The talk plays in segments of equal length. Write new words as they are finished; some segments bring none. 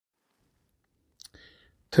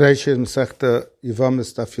Today's Shir Masechta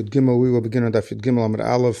Yevamos Daf Gimel. We will begin on Daf Gimel Amud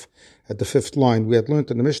Aleph at the 5th line. We had learned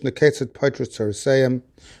in the Mishnah Ketzet Paitris Tzarisayim.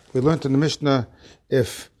 We learned in the Mishnah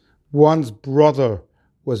if one's brother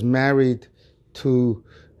was married to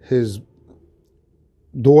his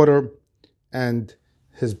daughter and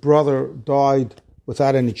his brother died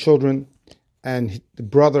without any children, and the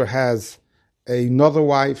brother has another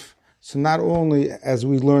wife. So not only, as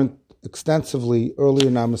we learned extensively earlier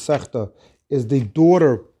in our Masechta, is the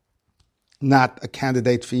daughter not a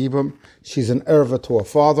candidate for Yibum, she's an erva to her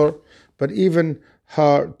father, but even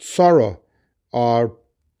her tzara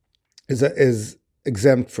is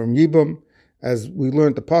exempt from Yibum. As we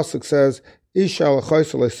learned, the pasuk says,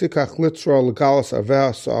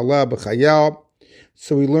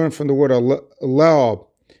 so we learn from the word aleh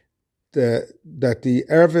that the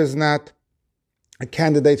erva is not a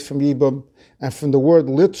candidate from Yibum, and from the word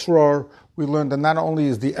litzrar, we learned that not only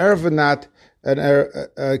is the erva not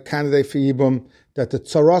a candidate for Yibum, that the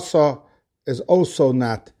tzarasa is also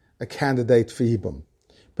not a candidate for Yibum.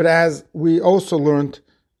 But as we also learned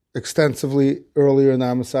extensively earlier in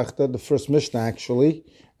our Masechta, the first Mishnah actually,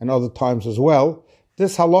 and other times as well,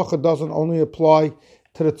 this halacha doesn't only apply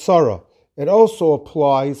to the tzara, it also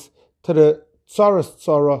applies to the tzara's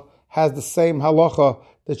tzara, has the same halacha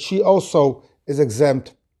that she also is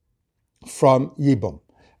exempt from Yibum.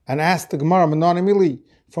 And ask the Gemara, Menanimili,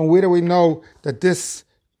 from where do we know that this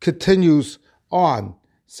continues on?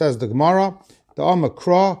 Says the Gemara, the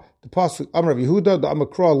Amakra, the Pasuk Amar Yehuda, the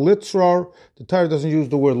Amakra Litzrar. The Torah doesn't use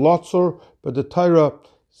the word Lotzar, but the Torah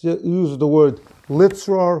uses the word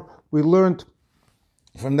Litzrar. We learned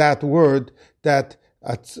from that word that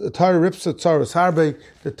Torah Ripsa Tzaras Harbe,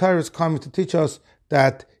 the Torah is coming to teach us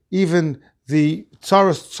that even the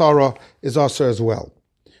Tzaras Tzara is also as well.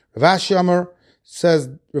 Rav Ashi Amar says,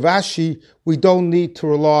 Rav Ashi, we don't need to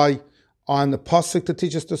rely on the pasuk to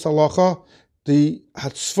teach us this halacha. The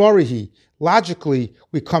hatzvarihi, logically,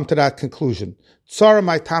 we come to that conclusion. Tzara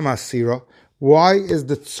ma'itama asira. Why is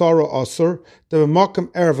the tzara asur? The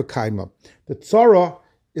b'makom erva kaima. The tzara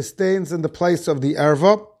stands in the place of the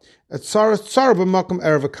erva. Tzara b'makom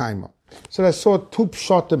erva kaima. So I saw two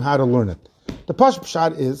pshatim how to learn it. The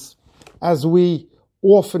pshat is, as we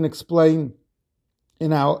often explain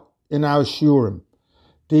in our shiurim,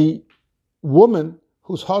 the woman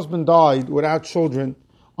whose husband died without children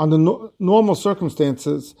under normal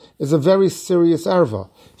circumstances is a very serious erva.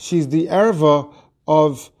 She's the erva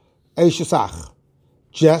of Eishes Ach.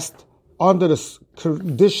 Just under the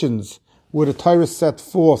conditions where the Torah set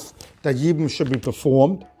forth that Yibum should be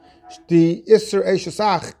performed, the Isser Eishes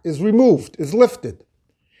Ach is removed, is lifted.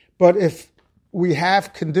 But if we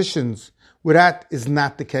have conditions where that is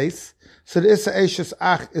not the case, so the Isser Eishes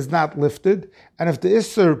Ach is not lifted, and if the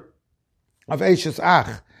Isser of Eishes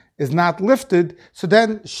Ach is not lifted, so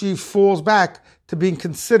then she falls back to being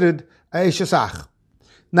considered a Eishes Ach.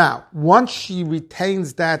 Now, once she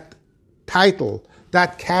retains that title,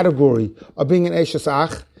 that category of being an Eishes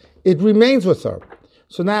Ach, it remains with her.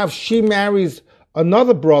 So now if she marries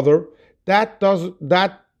another brother, that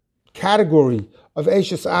category of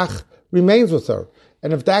Eishes Ach remains with her.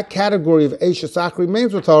 And if that category of Eishes Ach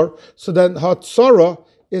remains with her, so then her tzara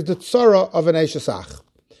is the tzara of an Eishes Ach.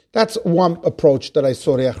 That's one approach that I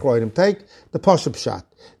saw the Achroidim take, the Pashup Pshat.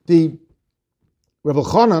 The Rebbe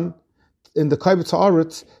Chanan in the Kaibetz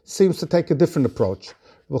Haaretz seems to take a different approach.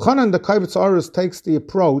 Rebbe Chanan in the Kaibetz Haaretz takes the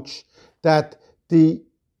approach that the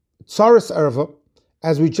tzaras erva,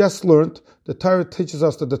 as we just learned, the Torah teaches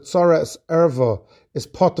us that the tzaras erva is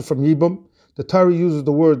potter from Yibum. The Torah uses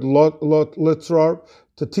the word litzrar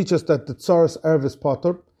to teach us that the tzaras erva is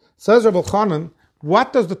potter. Says Rebbe Chanan,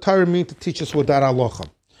 what does the Torah mean to teach us with that halacha?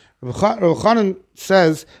 Rebbe Chanan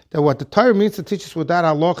says that what the Torah means to teach us with that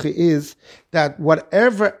halacha is that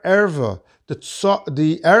whatever erva the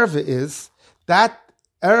erva is, that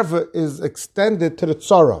erva is extended to the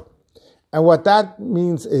tzara. And what that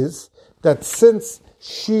means is that since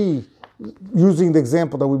she, using the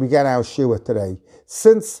example that we began our shir with today,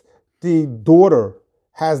 since the daughter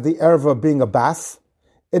has the erva being a bas,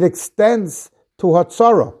 it extends to her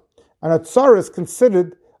tzara. And her tzara is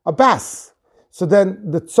considered a bas. So then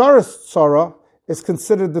the tzara's tzara is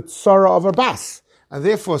considered the tzara of a bas. And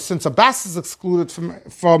therefore, since a bas is excluded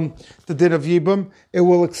from the din of Yibum, it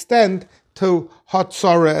will extend to her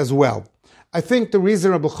tzara as well. I think the reason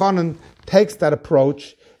Rabbi Chanan takes that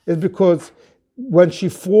approach is because when she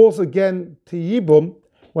falls again to Yibum,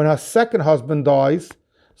 when her second husband dies,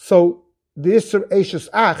 so the Isser Eishes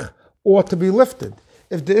Ach ought to be lifted.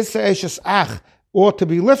 If the Isser Eishes Ach ought to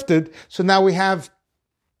be lifted, so now we have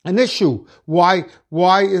an issue. Why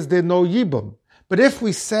is there no Yibum? But if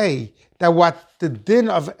we say that what the din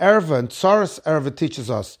of erva and tsaras erva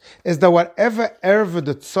teaches us is that whatever erva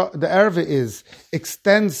the erva is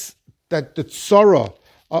extends, that the tsara,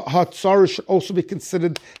 her tsara should also be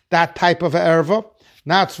considered that type of erva.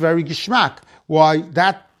 Now it's very gishmak why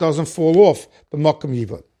that doesn't fall off the makam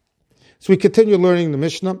yiva. So we continue learning the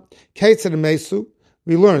Mishnah. Kates and Mesu,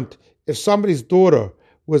 we learned if somebody's daughter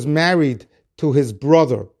was married to his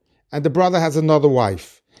brother, and the brother has another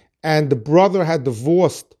wife, and the brother had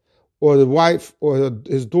divorced, or the wife or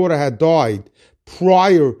his daughter had died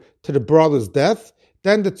prior to the brother's death,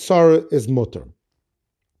 then the tzara is mutter.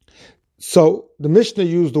 So the Mishnah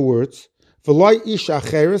used the words v'loy ish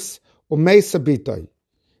acheres u'meisa bitay.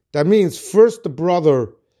 That means first the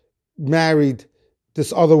brother married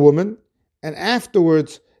this other woman, and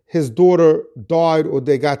afterwards his daughter died or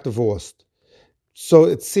they got divorced. So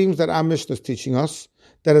it seems that our Mishnah is teaching us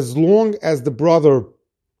that as long as the brother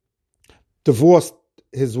divorced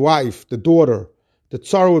his wife, the daughter, the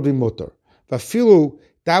tzara would be mutter. Vafilu,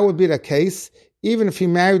 that would be the case, even if he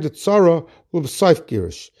married the tzara with saif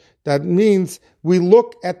girish. That means we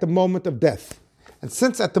look at the moment of death. And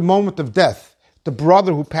since at the moment of death, the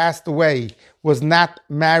brother who passed away was not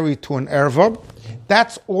married to an erva,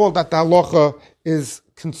 that's all that the halacha is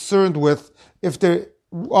concerned with. If the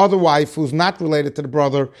other wife who's not related to the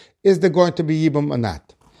brother, is there going to be yibum or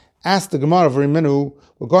not? Ask the Gemara of Riminu.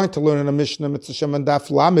 We're going to learn in a Mishnah, Mitzvah Shem and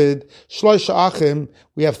Daf Lamed, Shloisha Achim,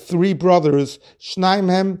 we have 3 brothers,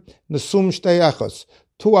 Shnaim Hem, Nesum Shtei Achos.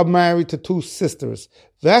 2 are married to 2 sisters.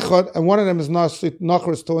 Vechad, and one of them is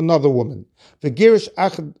nachris to another woman. V'girish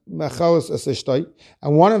Achad Mechalos Esishtoi,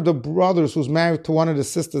 and one of the brothers who's married to one of the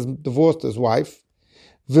sisters divorced his wife.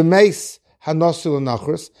 V'meis Hanosil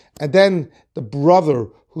Nachris, and then the brother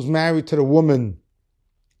who's married to the woman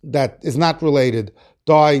that is not related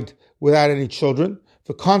died without any children.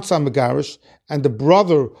 The Kansa Megarish, and the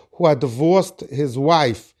brother who had divorced his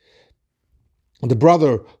wife, the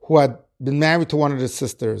brother who had been married to one of the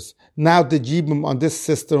sisters, now did yibum on this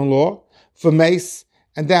sister-in-law, for mace,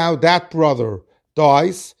 and now that brother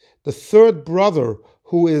dies. The third brother,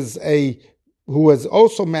 who is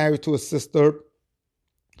also married to a sister,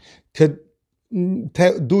 could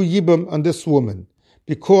do yibum on this woman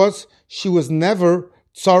because she was never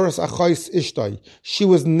tsaras achais ishtai. She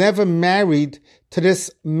was never married to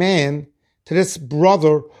this man, to this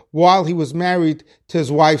brother, while he was married to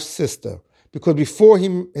his wife's sister. Because before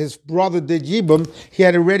his brother did yibum, he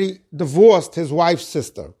had already divorced his wife's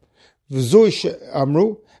sister. V'zui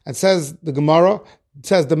amru, and says the Gemara,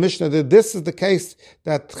 says the Mishnah, that this is the case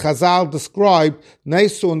that Chazal described,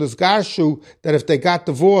 Neisu and Garshu, that if they got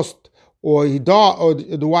divorced or he died, or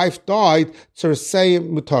the wife died, Tzersei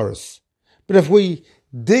Mutaris. But if we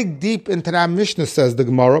dig deep into that Mishnah, says the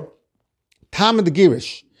Gemara, Tam and the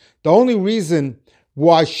Girish, the only reason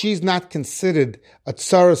why she's not considered a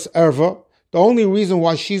tsaras erva, the only reason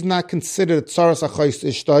why she's not considered a tsaras achais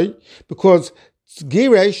ishtai, because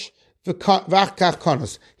Girish v'achkach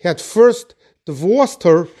kanas, he had first divorced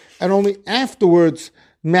her and only afterwards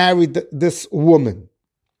married this woman.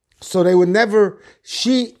 So they would never,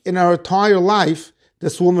 she in her entire life,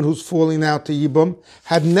 this woman who's falling out to Yibum,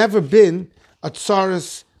 had never been a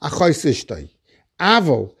tsaras achais ishtai.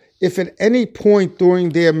 Avo, if at any point during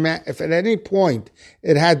their, if at any point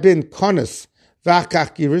it had been kanas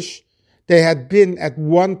v'achkach girish, they had been at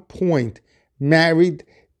one point married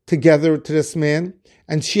together to this man,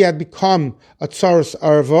 and she had become a tsaras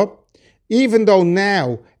erva, even though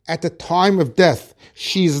now, at the time of death,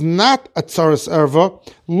 she's not a tsaras erva,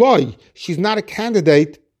 loy, she's not a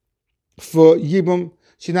candidate for yibum,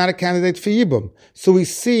 she's not a candidate for yibum. So we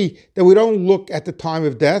see that we don't look at the time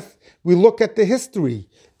of death, we look at the history.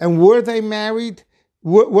 And were they married?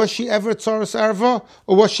 Was she ever tsaras erva,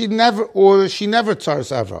 or was she never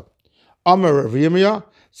tsaras erva? Amar Rav Yirmiyah,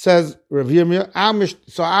 says Rav Yirmiyah,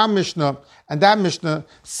 so our Mishnah and that Mishnah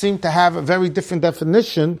seem to have a very different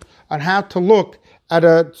definition on how to look at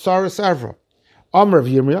a tsaras erva. Amar Rav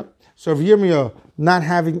Yirmiyah, so Rav Yirmiyah, not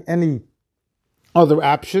having any other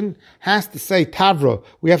option, has to say Tavra.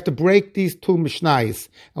 We have to break these 2 Mishnayos,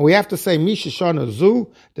 and we have to say Mishashana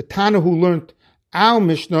Zu, the Tana who learned our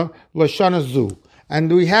Mishnah, Lashana Zu.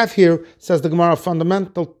 And we have here, says the Gemara,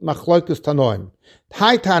 fundamental Machloikus Tanoim.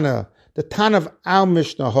 Hi Tana, the Tana of our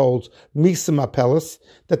Mishnah holds, Misim Apelis,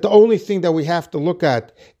 that the only thing that we have to look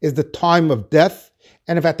at is the time of death.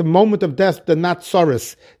 And if at the moment of death they're not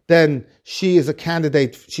tsaras, then she is a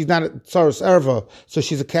candidate, she's not a tsaras erva, so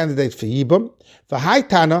she's a candidate for yibum. For Hai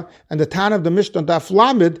Tana, and the Tana of the Mishnah Daf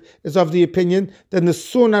Lamed is of the opinion that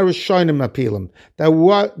Nesuna Rishonim Apilim. That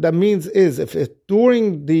what that means is if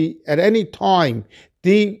during at any time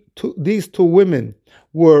the two women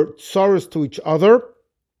were tsaros to each other,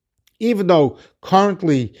 even though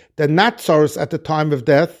currently they're not tsaros at the time of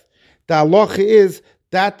death, the halacha is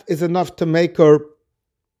that is enough to make her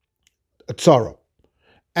a tsara.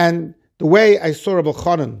 And the way Isur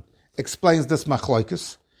B'Chanan explains this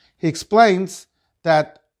machlokes, he explains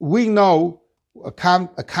that we know a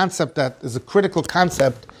concept that is a critical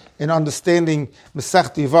concept in understanding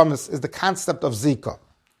Masechta Yevamos is the concept of zika.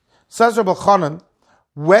 Says Rabbi Chanan,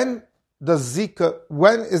 when is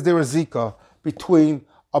there a zika between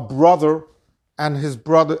a brother and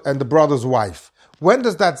the brother's wife? When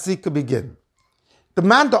does that zika begin? The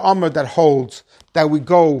Man D'Amar that holds that we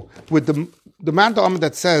go with the Man D'Amar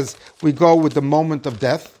that says we go with the moment of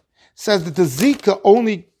death says that the zika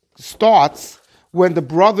only starts when the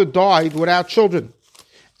brother died without children,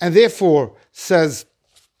 and therefore says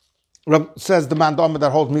the Man D'Amar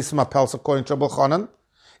that holds Misma Pels according to Rabbi Chanan,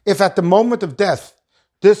 if at the moment of death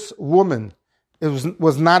this woman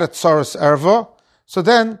was not a tsaras erva, so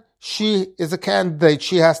then she is a candidate,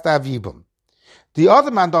 she has to have yibum. The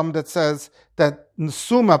other Man D'Amar that says that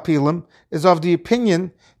Nesuma Pilim is of the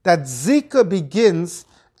opinion that zika begins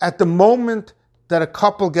at the moment that a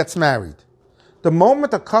couple gets married. The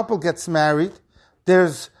moment a couple gets married,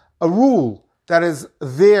 there's a rule that is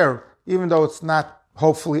there, even though it's not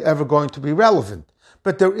hopefully ever going to be relevant.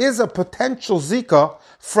 But there is a potential zika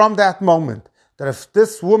from that moment, that if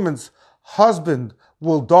this woman's husband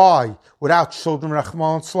will die without children,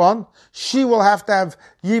 Rachman Slan, she will have to have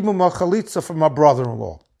yibum or chalitza from her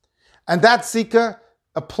brother-in-law. And that zika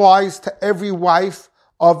applies to every wife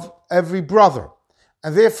of every brother.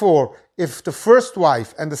 And therefore, if the first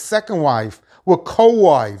wife and the second wife were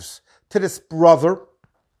co-wives to this brother,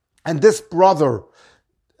 and this brother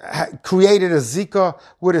created a zika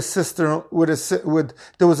with his sister,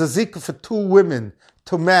 there was a zika for two women,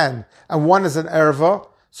 two men, and one is an erva,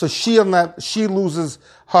 so she loses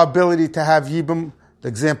her ability to have yibum. The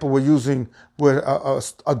example we're using with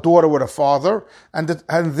a daughter with a father, and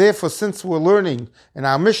therefore, since we're learning in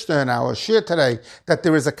our Mishnah and our Shir today that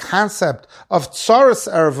there is a concept of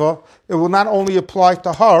tsaras erva, it will not only apply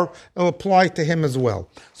to her, it will apply to him as well.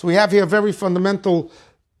 So we have here a very fundamental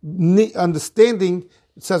understanding.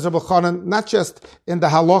 It says Rabbi Chanan, not just in the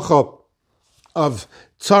halacha of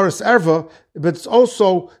tsaras erva, but it's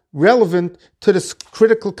also relevant to this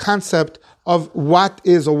critical concept of what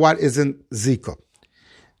is or what isn't zika.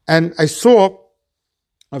 And I saw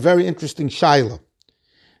a very interesting shaila.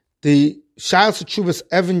 The Shaila Sechuvas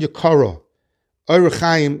Evan Yakara, Orach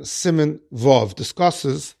Chaim Siman Vav,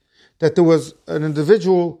 discusses that there was an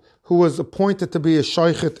individual who was appointed to be a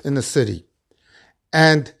shaychet in the city.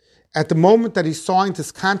 And at the moment that he signed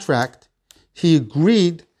his contract, he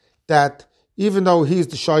agreed that even though he's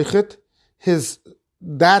the shaychet,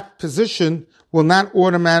 that position will not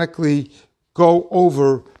automatically go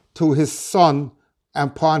over to his son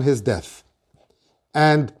upon his death.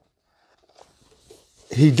 And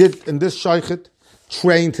he did, in this shaychet,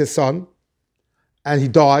 trained his son, and he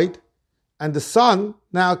died. And the son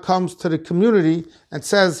now comes to the community and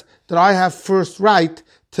says that I have first right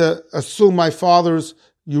to assume my father's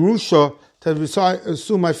Yerusha, to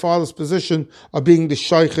assume my father's position of being the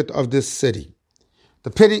shaychet of this city.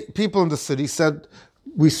 The people in the city said,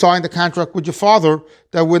 we signed the contract with your father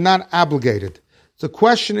that we're not obligated. The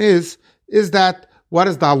question is that, what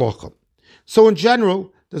is the halacha? So in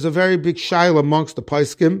general, there's a very big shaila amongst the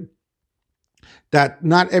paiskim that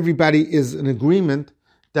not everybody is in agreement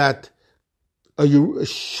that a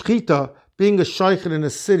shchita, being a shaychet in a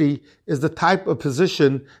city, is the type of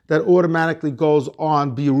position that automatically goes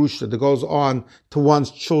on biyerusha, that goes on to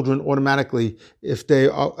one's children automatically if they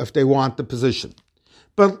want the position.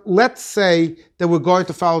 But let's say that we're going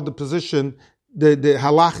to follow the position, the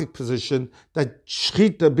halachic position, that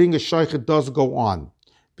shchita, being a shaychet, does go on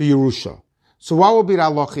biyerusha. So what will be the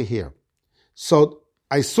halacha here? So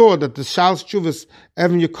I saw that the Shaila Sechuvas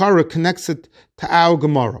Evan Yakara connects it to our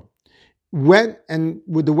Gemara. And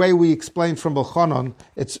with the way we explained from Balchanan,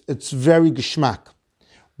 it's very geschmack.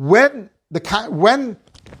 When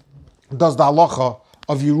does the halacha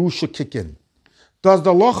of Yerusha kick in? Does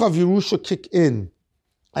the halacha of Yerusha kick in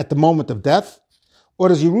at the moment of death? Or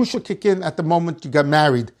does Yerusha kick in at the moment you get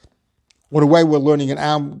married? Or the way we're learning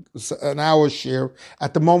an hour share,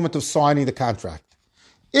 at the moment of signing the contract.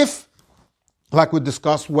 If, like we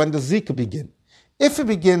discussed, when does Zika begin? If it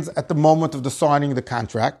begins at the moment of the signing of the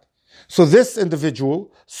contract, so this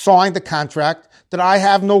individual signed the contract that I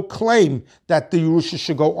have no claim that the Yerusha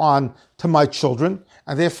should go on to my children,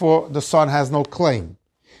 and therefore the son has no claim.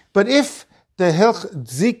 But if the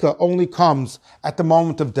Zika only comes at the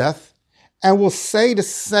moment of death, and will say the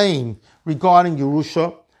same regarding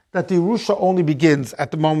Yerusha, that the Yerusha only begins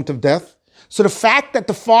at the moment of death. So the fact that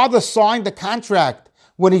the father signed the contract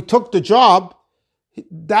when he took the job,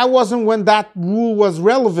 that wasn't when that rule was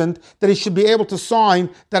relevant, that he should be able to sign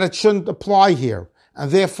that it shouldn't apply here. And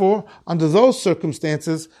therefore, under those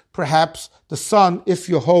circumstances, perhaps the son, if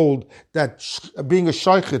you hold that being a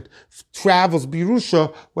shaykhit travels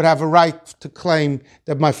Birusha, would have a right to claim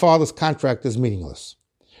that my father's contract is meaningless.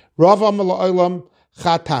 Rav Amar La'olam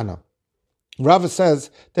Chatana. Rav says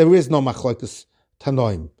there is no machlokes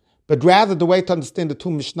tanoim, but rather the way to understand the two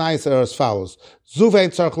Mishnayos are as follows. Zuvein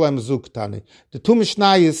tzarich lehem zuktani. The two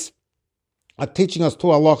Mishnayos are teaching us two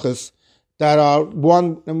halachas that are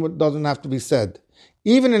one doesn't have to be said.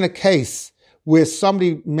 Even in a case where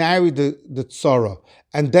somebody married the tzara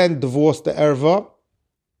and then divorced the erva,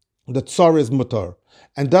 the tzara is mutar,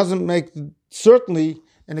 and doesn't make, certainly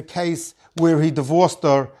in a case where he divorced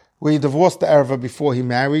the erva before he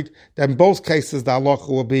married, then in both cases the halacha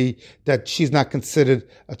will be that she's not considered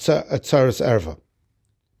a tzara's erva.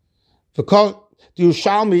 Because the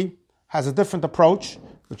Yerushalmi has a different approach,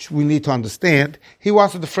 which we need to understand. He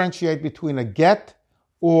wants to differentiate between a get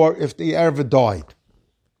or if the erva died.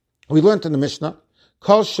 We learned in the Mishnah,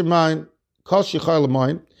 Kol Shemain, Kol Shichai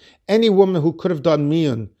L'Main, any woman who could have done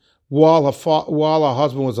miyun while her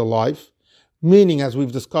husband was alive, meaning, as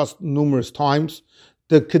we've discussed numerous times,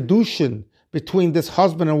 the kedushin between this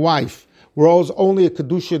husband and wife was only a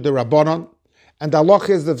kedusha de rabbanon, and the halach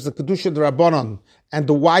is that if the kedusha de rabbanon and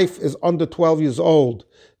the wife is under 12 years old,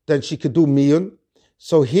 then she could do miyun.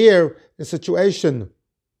 So here, the situation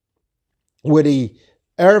where the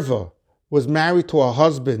erva was married to her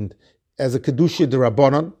husband as a kedusha de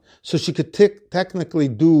rabbanon, so she could technically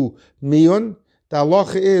do miyun. The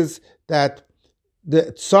halacha is that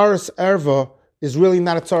the tzaras erva is really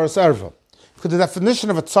not a tzaras erva. Because the definition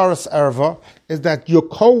of a tzaras erva is that your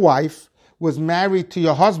co-wife was married to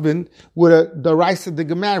your husband with a deraisa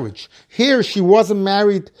de marriage. Here, she wasn't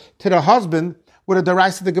married to the husband with a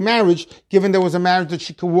deraisa de marriage, given there was a marriage that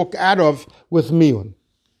she could walk out of with miyun.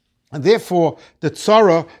 And therefore, the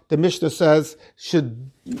tzara, the Mishnah says,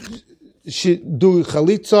 should do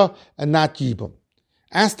chalitza and not yibum.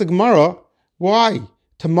 Ask the Gemara, why?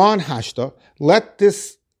 Taman hashta, let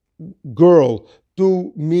this girl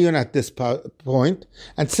do miyun at this point,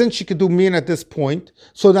 and since she could do miyun at this point,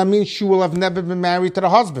 so that means she will have never been married to the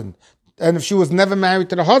husband. And if she was never married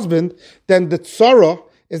to the husband, then the tzara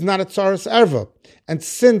is not a tzaras erva. And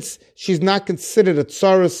since she's not considered a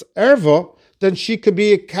tzaras erva, then she could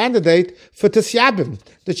be a candidate for tisyabim,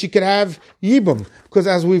 that she could have yibum. Because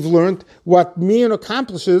as we've learned, what miyun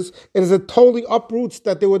accomplishes, it is it totally uproots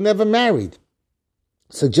that they were never married.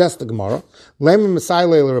 Suggests the Gemara,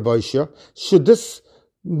 should this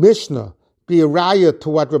Mishnah be a raya to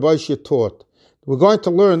what Rabbi Shia taught? We're going to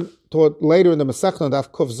learn later in the Masechta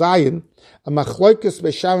Daf Kuf Zayin, a machlokes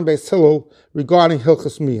Beis Shammai and Beis Hillel regarding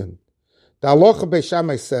Hilchos Miyun. The halacha Beis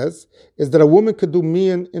Shammai says is that a woman could do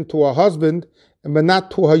miyun into her husband, but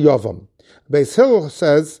not to her yavam. Beis Hillel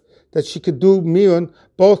says that she could do miyun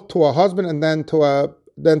both to her husband and then to the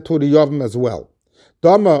yavam as well.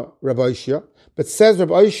 Dama Rabbi Shia, but says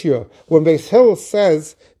Rabbi Shia, when Beis Hillel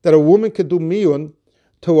says that a woman could do miyun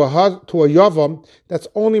to a yavam, that's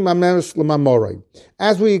only mameres l'mamorei.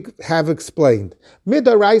 As we have explained,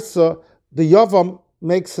 midaraisa, the yavam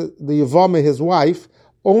makes the yavama his wife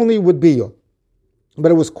only with biyah.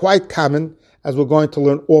 But it was quite common, as we're going to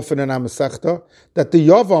learn often in our Masechta, that the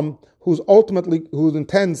yavam who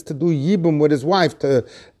intends to do yibum with his wife, to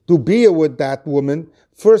do biyah with that woman,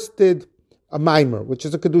 first did a mimer, which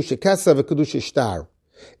is a kedusha kesav, a kedusha shtar.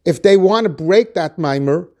 If they want to break that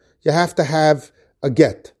mimer, you have to have a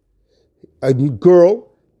get. A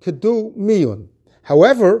girl could do miyun.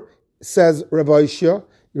 However, says Rabbi Shia,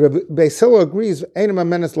 Beis Hillel agrees,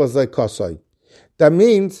 that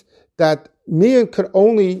means that miyun could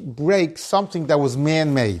only break something that was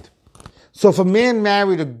man-made. So if a man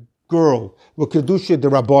married a girl with kedusha de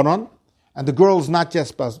rabbanon, and the girl is not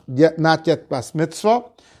yet bas mitzvah,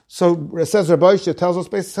 so it says Rabbi Shia tells us,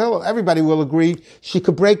 Beis Hillel, everybody will agree she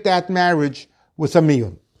could break that marriage with a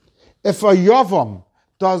miyun. If a yavam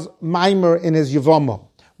does mimer in his yavama,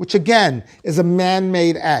 which again is a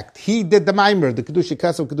man-made act, he did the mimer, the kedusha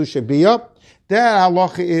kesav, kedusha biyah, their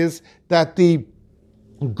halacha is that the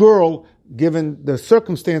girl, given the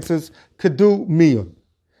circumstances, could do miyun.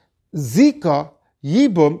 Zika,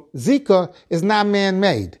 yibum, zika is not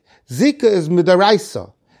man-made. Zika is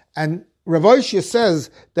midaraisa. And Rav Oshia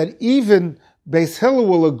says that even Beis Hillel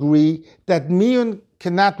will agree that miyun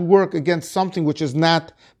cannot work against something which is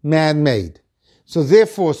not man-made. So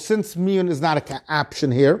therefore, since miyun is not an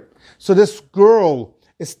option here, so this girl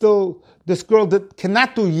is still this girl that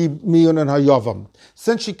cannot do miyun and hayavam.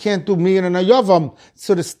 Since she can't do miyun and hayavam,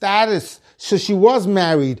 so the status, so she was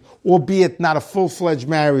married, albeit not a full-fledged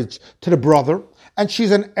marriage, to the brother, and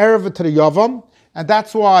she's an erva to the yavam, and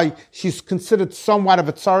that's why she's considered somewhat of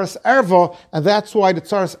a tzaras erva, and that's why the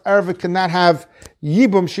tzaras erva cannot have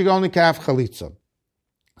yibum, she only can have chalitza.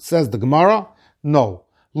 Says the Gemara, no.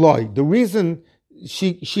 Loi. The reason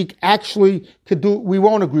she actually could do, we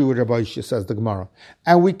won't agree with Rabbi Yishia, says the Gemara.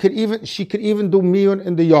 And she could even do miyun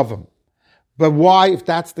in the yavam. But why, if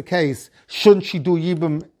that's the case, shouldn't she do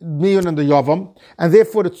miyun in the yavam? And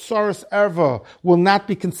therefore the tzaras erva will not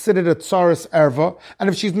be considered a tzaras erva. And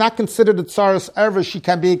if she's not considered a tzaras erva, she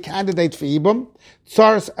can be a candidate for yibum.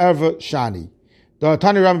 Tzaras erva shani. The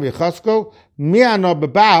Tani Rambam Yechasko, mi'ano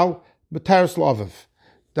bebal b'teres lo'aviv.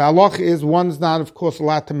 The halacha is one's not, of course,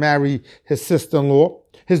 allowed to marry his sister-in-law,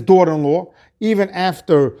 his daughter-in-law, even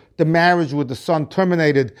after the marriage with the son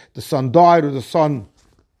terminated, the son died, or the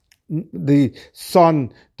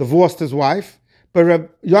son divorced his wife. But Rabbi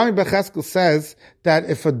Yami Becheskel says that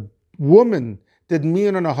if a woman did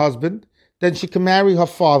miyun on her husband, then she can marry her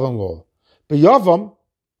father-in-law.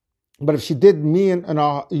 But if she did miyun on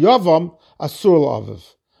her yavam, asur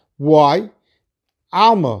l'aviv. Why?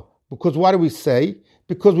 Alma. Because what do we say?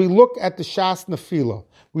 Because we look at the Shas Nefila.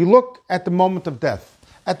 We look at the moment of death.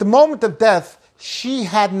 At the moment of death, she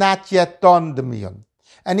had not yet done the miyun.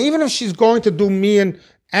 And even if she's going to do miyun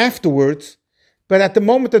afterwards, but at the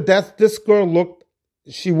moment of death, this girl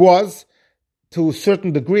she was, to a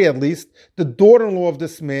certain degree at least, the daughter-in-law of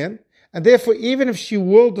this man. And therefore, even if she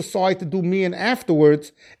will decide to do miyun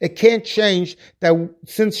afterwards, it can't change that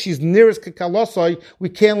since she's nearest Kakalosai, we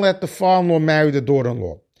can't let the father-in-law marry the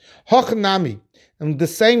daughter-in-law. Hachanami. And the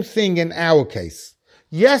same thing in our case.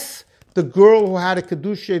 Yes, the girl who had a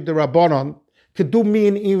kedusha de Rabbanon could do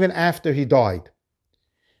miyun even after he died.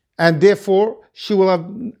 And therefore, she will have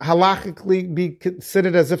halachically be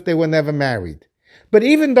considered as if they were never married. But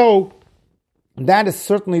even though that is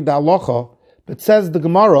certainly the halacha, but says the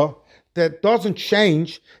Gemara, that doesn't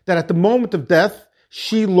change that at the moment of death,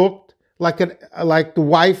 she looked like the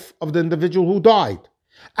wife of the individual who died.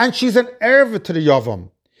 And she's an erva to the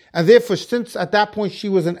yavam. And therefore, since at that point she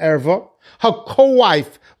was an erva, her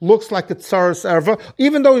co-wife looks like a tzaras erva,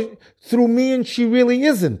 even though through miyun she really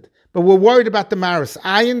isn't. But we're worried about the maris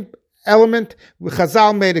ayin element.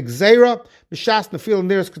 Chazal made a gzeira, b'shas nefil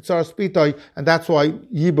nearest ketzaras pitoi, and that's why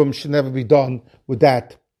yibum should never be done with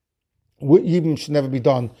that. Yibum should never be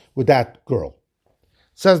done with that girl.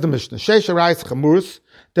 Says the Mishnah, sheish arayis chamurus.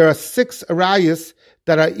 There are 6 arayis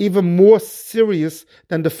that are even more serious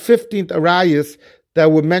than the 15th arayis that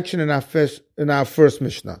were mentioned in our first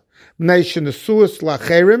Mishnah.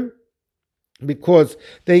 Because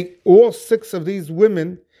all 6 of these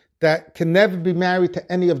women that can never be married to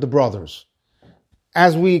any of the brothers.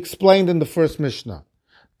 As we explained in the first Mishnah.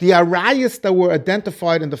 The arayas that were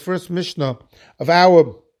identified in the first Mishnah of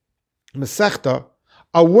our Masechta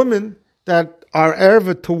are women that are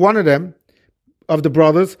erva to one of them, of the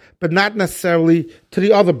brothers, but not necessarily to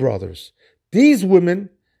the other brothers. These women,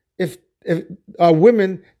 if are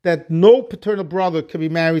women that no paternal brother can be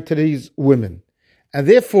married to these women. And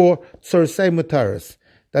therefore, tzarsei mutaris.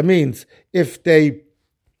 That means if the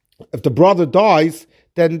brother dies,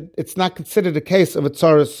 then it's not considered a case of a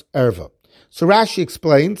tzaras erva. So Rashi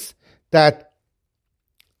explains that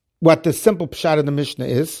what the simple pshat in the Mishnah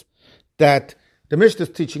is, that the Mishnah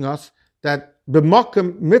is teaching us that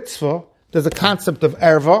b'makom mitzvah, there's a concept of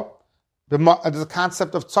erva, there's a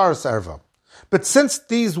concept of tzaras erva. But since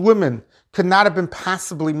these women could not have been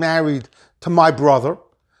possibly married to my brother,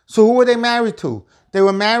 so who were they married to? They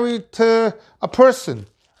were married to a person,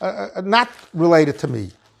 not related to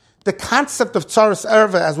me. The concept of tzaras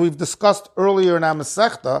erva, as we've discussed earlier in our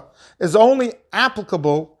Masechta, is only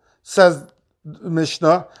applicable, says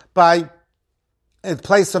Mishnah, in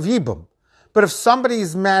place of yibum. But if somebody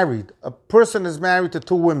is married, a person is married to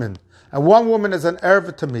 2 women, and one woman is an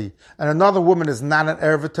erva to me, and another woman is not an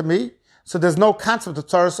erva to me, so there's no concept of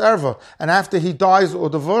tzaras erva. And after he dies or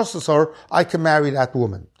divorces her, I can marry that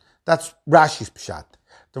woman. That's Rashi's pshat.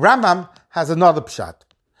 The Rambam has another pshat.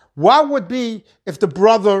 What would be if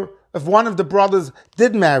one of the brothers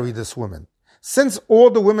did marry this woman? Since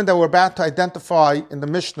all the women that we're about to identify in the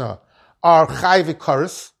Mishnah are chai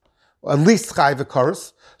v'karis, or at least chai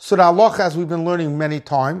v'karis, so the halacha, as we've been learning many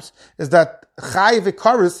times, is that chai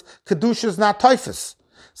v'karis, kedusha is not typhus.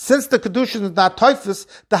 Since the kedusha is not typhus,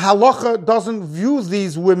 the halacha doesn't view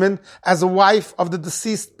these women as a wife of the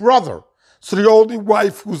deceased brother. So the only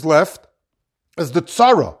wife who's left is the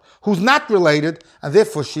tzara, who's not related, and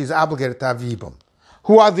therefore she's obligated to have yibum.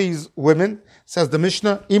 Who are these women? Says the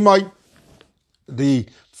Mishnah, Imai the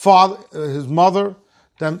father, his mother,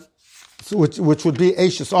 then which would be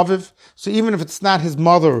Eishes Aviv. So even if it's not his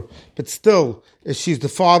mother, but still, if she's the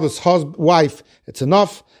father's wife, it's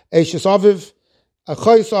enough. Eishes Aviv,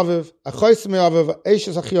 Achos Aviv, Achos Mi Aviv,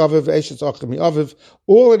 Eishes Achi Aviv, Eishes Achi Mi Aviv.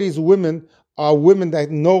 All of these women are women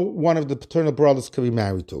that no one of the paternal brothers can be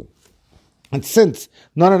married to. And since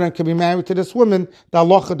none of them can be married to this woman, the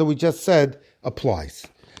halacha that we just said applies.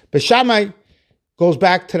 Beishamai goes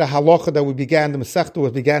back to the halacha that we began, the Masechta we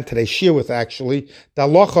began today's shir with, actually, the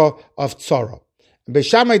halacha of tzara. And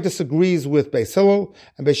Beishamai disagrees with Beis Hillel,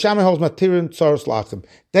 and Beishamai holds matirin tzaras lachim.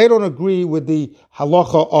 They don't agree with the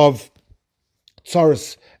halacha of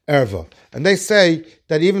tzaras erva. And they say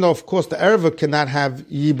that even though, of course, the erva cannot have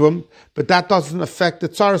yibum, but that doesn't affect the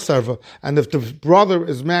tzaras erva. And if the brother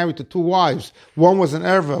is married to two wives, one was an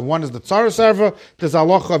erva, one is the tzaras erva, there's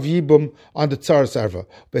halacha of yibum on the tzaras erva.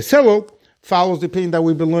 Beis Hillel follows the opinion that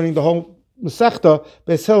we've been learning the whole Masechta.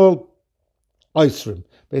 Beis Hillel Eisrim.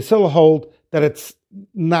 Beis Hillel hold that it's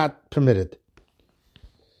not permitted.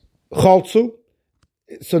 Chaltzu.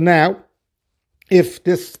 So now, if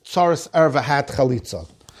this tzaras erva had chalitza,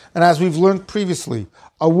 and as we've learned previously,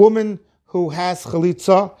 a woman who has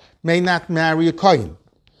chalitza may not marry a kohen.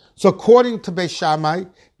 So according to Beis Shammai,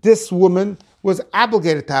 this woman was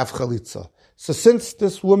obligated to have chalitza. So since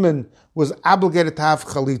this woman was obligated to have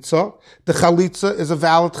chalitza, the chalitza is a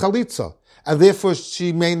valid chalitza. And therefore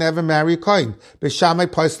she may never marry a kohen. Beis Shammai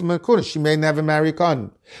Paisel Mekuna, she may never marry a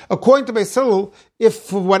kohen. According to Beis Hillel, if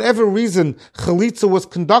for whatever reason chalitza was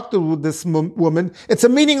conducted with this woman, it's a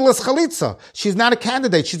meaningless chalitza. She's not a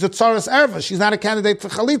candidate. She's a tzaras erva. She's not a candidate for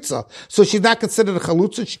chalitza. So she's not considered a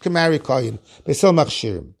chalitza. She can marry a kohen. Beis Hillel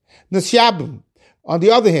machshirim. Nisyabim. On the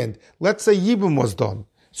other hand, let's say yibum was done.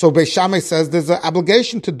 So Beis Shammai says there's an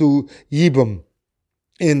obligation to do yibum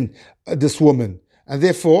in this woman. And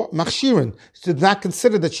therefore, machshirin did not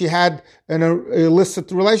consider that she had an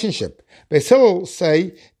illicit relationship. Beis Hillel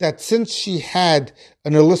say that since she had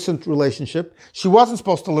an illicit relationship, she wasn't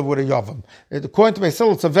supposed to live with a yavam. According to Beis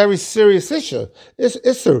Hillel, it's a very serious issue. It's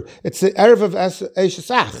the erev of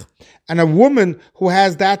Eishesach. And a woman who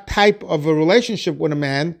has that type of a relationship with a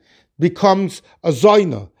man becomes a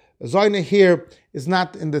zoina. A zoina here is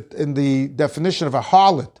not in the definition of a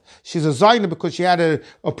harlot. She's a zoina because she had a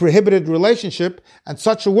prohibited relationship, and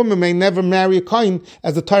such a woman may never marry a kohen,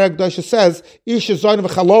 as the Torah Kedosha says, Isha zoina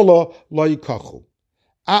v'chalola lo yikachu.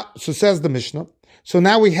 So says the Mishnah. So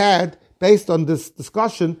now we had, based on this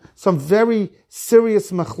discussion, some very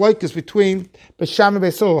serious machlokes between Beis Shammai and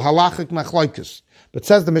Beis Hillel, halachic machlokes. But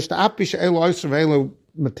says the Mishnah, Apisha elu oisr ve'elu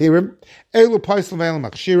matirim, elu paisel ve'elu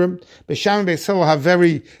machshirim. Beis Shammai and Beis Hillel have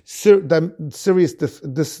very serious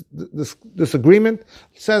disagreement.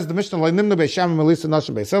 Says the Mishnah, Nimna Beis Shammai Melissa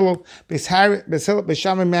Nashim Beis Hillel. Beis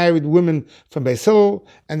Shammai married women from Beis Hillel,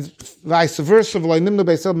 and vice versa. Nimna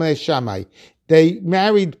Beis Hillel Beis Shammai. They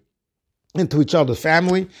married into each other's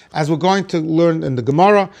family, as we're going to learn in the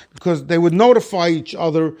Gemara, because they would notify each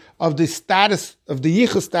other of the status, of the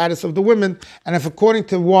yichus status of the women, and if according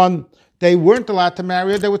to one, they weren't allowed to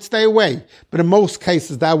marry her, they would stay away. But in most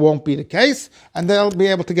cases, that won't be the case, and they'll be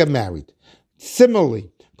able to get married. Similarly,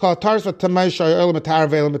 throughout Shas,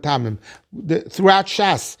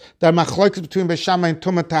 there are machlokes between Beis Shammai and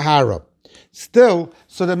Tumah Tahara. Still,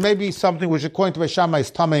 so there may be something which according to Beis Shammai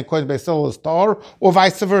is Tamei and according to Beis Hillel is Tar, or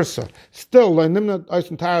vice versa. Still,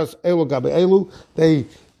 they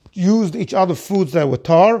used each other foods that were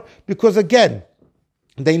Tar, because again,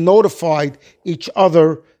 they notified each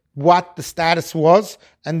other what the status was,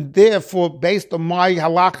 and therefore, based on my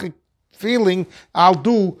halachic feeling, I'll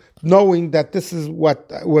do knowing that this is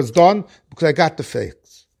what was done, because I got the faith.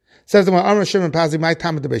 Says the Amar Shimon Pazi, my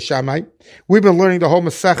time at the Beis Shammai. We've been learning the whole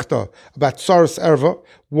Masechta about tzaras erva.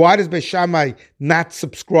 Why does Beis Shammai not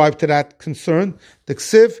subscribe to that concern? The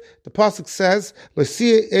Ksiv, the pasuk says,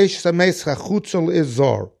 "L'sia eish sameis chachutza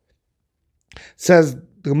l'izor." Says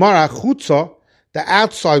the Gemara, chutza, the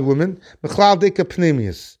outside woman, mechlal dika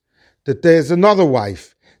pnimius. That there's another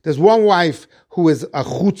wife. There's one wife who's a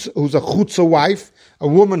chutza wife, a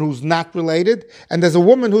woman who's not related, and there's a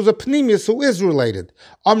woman who's a pnimius who is related.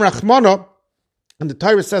 Rachmana, and the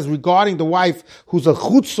Torah says regarding the wife who's a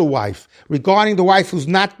chutza wife, regarding the wife who's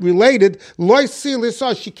not related, loy si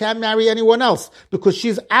she can't marry anyone else because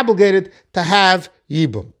she's obligated to have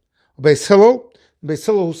yibum. Beis Hillel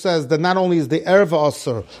who says that not only is the erva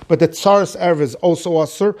asur, but the tzaras erva is also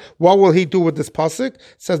asur. What will he do with this pasuk?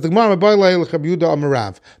 Says the Gemara,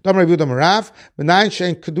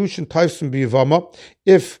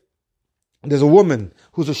 if there's a woman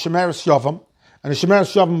who's a shemeres yavam, and a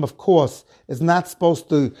shemeres yavam, of course, is not supposed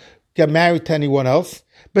to get married to anyone else,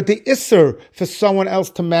 But the Isser for someone else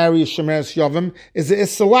to marry a Shemeres Yavim is the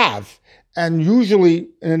Isser Lav. And usually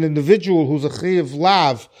an individual who's a Chiyav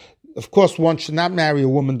Lav, of course one should not marry a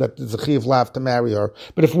woman that is a Chiyav Lav to marry her.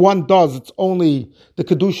 But if one does, it's only the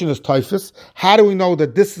Kedushin is Typhus. How do we know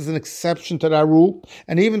that this is an exception to that rule?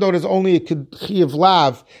 And even though there's only a Chiyav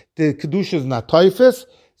Lav, the Kedushin is not Typhus.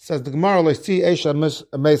 Says the Gemara,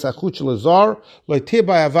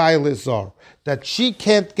 that she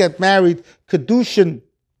can't get married. Kedushin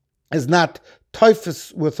is not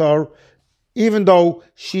typhus with her, even though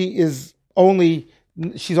she's only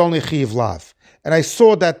chiv lav. And I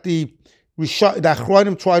saw that the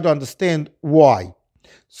Achronim tried to understand why.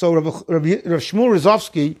 So Rav Shmuel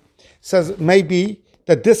Rizovsky says maybe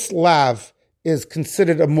that this lav is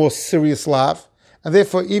considered a more serious lav. And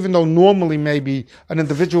therefore, even though normally maybe an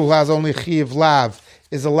individual who has only chiv lav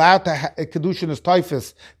is allowed to kedushin as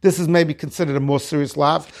typhus, this is maybe considered a more serious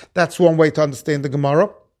lav. That's one way to understand the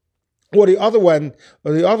Gemara. Or the other way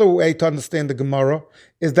to understand the Gemara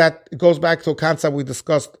is that it goes back to a concept we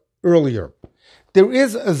discussed earlier. There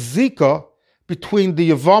is a zika between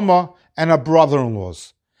the Yevama and her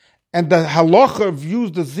brother-in-laws. And the halacha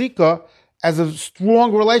views the zika as a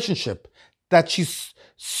strong relationship, that she's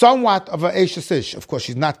somewhat of an Eishes Ish. Of course,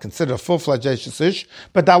 she's not considered a full-fledged Eishes Ish,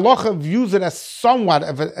 but the halacha views it as somewhat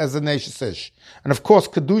as an Eishes Ish. And of course,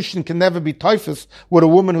 Kedushin can never be typhus with a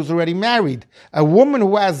woman who's already married. A woman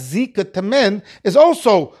who has Zika to men is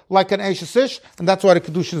also like an Eishes Ish, and that's why the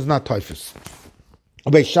Kedushin is not typhus.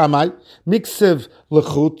 Bei Shammai, miksiv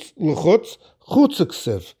lechutz,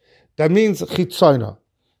 chutziksiv. That means chitzoina.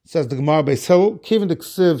 Says the Gemara Beis Hillel, given the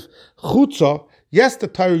ksiv chutza. Yes, the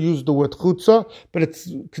Torah used the word chutza, but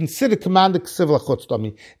it's considered commanded ksiv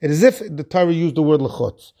lechutz. It is if the Torah used the word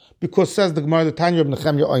lechutz, because says the Gemara, the Tanya of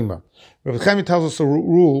Nechemya Omer. Rabbi Nechemya tells us a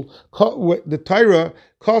rule. The Torah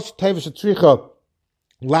calls tevish tzricha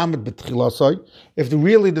lamed betchilasai. If the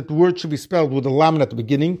word should be spelled with a lamed at the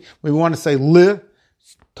beginning, we want to say li.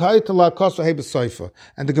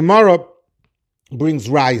 And the Gemara brings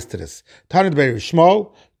rise to this. Tanit Be'er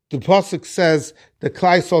Shmuel, the pasuk says the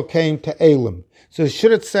Klaisol came to Elim, so it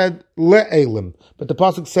should have said le Elim, but the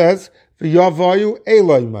pasuk says v'yavayu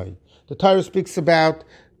Eloimai. The Torah speaks about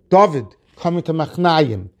David coming to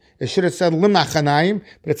Machnayim. It should have said le Machanayim,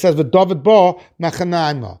 but it says v'David ba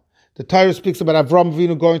Machanayim. The Torah speaks about Avram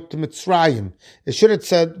Avinu going to Mitzrayim. It should have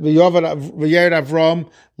said v'Yered Avram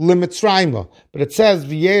le Mitzrayim, but it says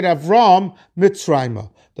v'Yered Avram Mitzrayim.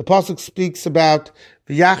 The pasuk speaks about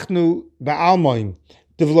v'Yachnu Ba'almoim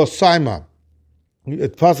Divlosaima. The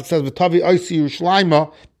pasuk says v'Tavi Oisi Yerushalayim.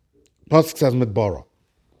 The pasuk says Midbara.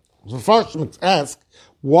 So first, let's ask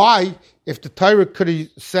why, if the Torah could have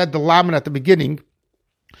said the lamed at the beginning,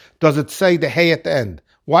 does it say the hey at the end?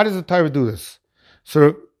 Why does the Torah do this?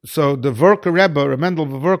 So the Verka Rebbe, Mendel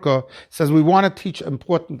Verka, says we want to teach an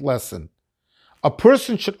important lesson. A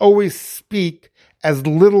person should always speak as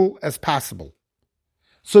little as possible.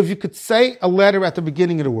 So if you could say a letter at the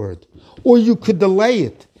beginning of the word, or you could delay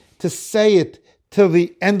it to say it till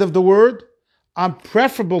the end of the word,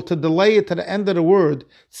 preferable to delay it to the end of the word.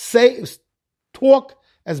 Talk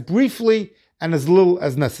as briefly and as little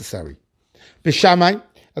as necessary. Bishamai,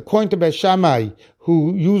 according to Beishamai,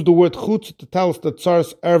 who used the word chutz to tell us that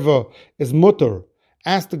tzaras erva is mutter,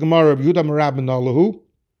 asked the Gemara of Yudah Merabin Allahu,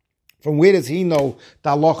 from where does he know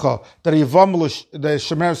the halacha that the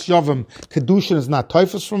Shemeres Yavim kedushin is not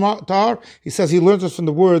typhus from Tahar? He says he learns it from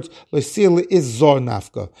the words lesil is zor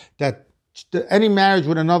nafka, that any marriage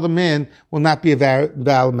with another man will not be a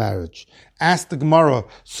valid marriage. Ask the Gemara,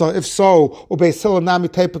 so if so, so why doesn't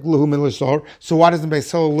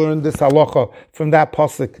Beis Hillel learn this halacha from that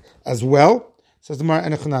pasuk as well? Says the Gemara,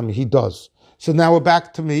 Enechanami, he does. So now we're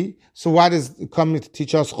back to me. So why does it come to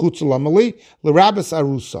teach us chutz l'amali l'rabas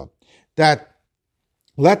arusa? That,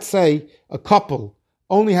 let's say, a couple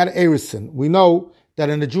only had erisin. We know that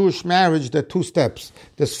in a Jewish marriage there are two steps.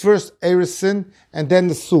 There's first erisin and then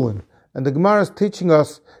the suin. And the Gemara is teaching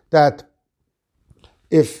us that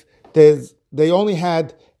if they only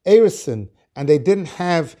had erisin and they didn't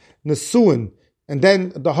have nesuin, and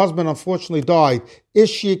then the husband unfortunately died, is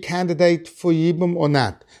she a candidate for yibum or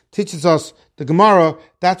not? Teaches us, the Gemara,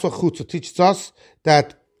 that's what chutzah teaches us,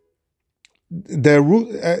 that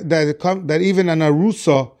that even an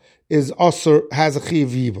arusa is also has a chiv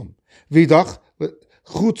yibum. Vidach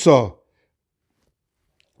chutzah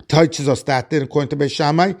teaches us that din according to Beis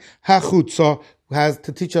Shammai. Ha-chutza has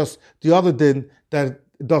to teach us the other din that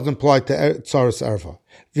it doesn't apply to tzaras erva.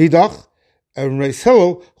 Vidach and Beis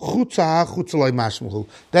Hillel chutza ha-chutza loy mashmahu.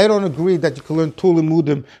 They don't agree that you can learn tu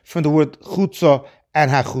limudim from the word chutza and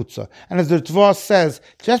hachutza. And as the Tva says,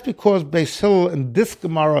 just because Beis Hillel in this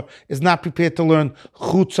Gemara is not prepared to learn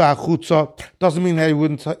hachutza, doesn't mean that he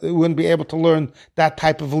wouldn't be able to learn that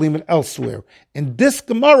type of limud elsewhere. In this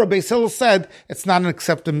Gemara, Beis Hillel said it's not an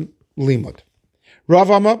accepted limud.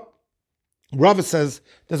 Rava says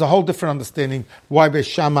there's a whole different understanding why Beis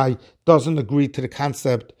Shammai doesn't agree to the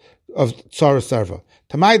concept of tzaras erva.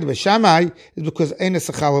 Tamai Beis Shammai is because ein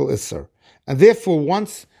esachalal iser, and therefore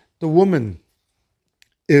once the woman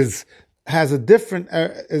has a different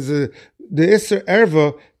the iser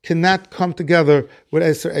erva cannot come together with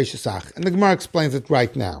iser eshesach, and the Gemara explains it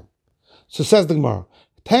right now. So says the Gemara,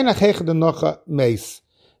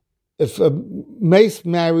 if a mace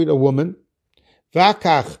married a woman,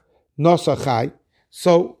 vakach nosachai,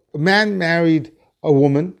 so a man married a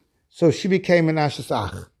woman, so she became an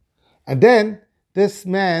ashesach. And then this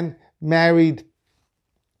man married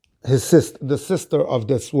his sister, the sister of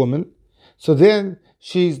this woman. So then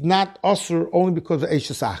she's not osur only because of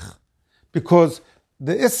Eishesach. Because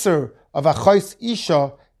the isser of Achos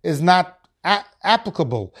Isha is not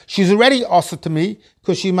applicable. She's already osur to me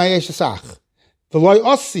because she's my Eishesach. V'loi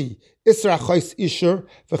osi isser Achos Isha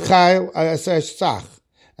v'chayil Eishesach.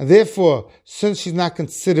 And therefore, since she's not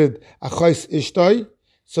considered Achos Ishtoi,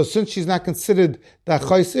 so since she's not considered the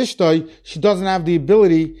Achos Ishtoi, she doesn't have the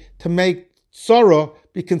ability to make Tzara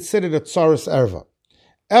be considered a Tzaras Erva.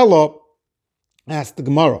 Elo asked the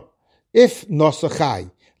Gemara, if Nosachai,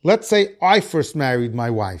 let's say I first married my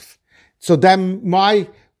wife, so then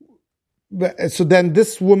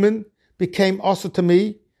this woman became also to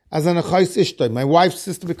me as an Achos Ishtoi. My wife's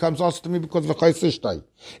sister becomes also to me because of Achos Ishtoi.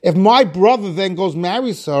 If my brother then goes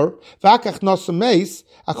marries her, Vakach Nosa Meis,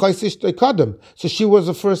 Achos Ishtoi Kadam. So she was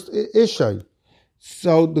the first Ishtoi.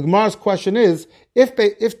 So the Gemara's question is, if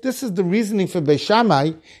this is the reasoning for Beis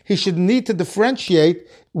Shammai, he should need to differentiate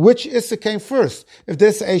which Issa came first. If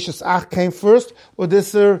this Eishes Ach came first, or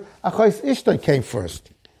this Achos Ishtoi came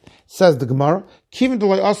first. Says the Gemara,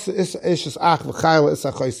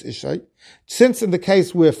 since in the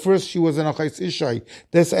case where first she was an Achos Ishtoi,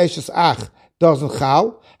 this Eishes Ach doesn't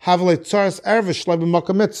chal,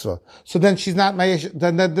 so then she's not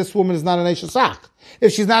then this woman is not an Eishes Ach.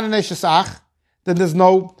 If she's not an Eishes Ach, then there's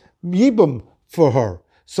no yibum for her.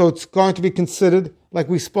 So it's going to be considered, like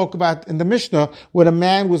we spoke about in the Mishnah, when a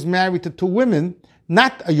man was married to two women,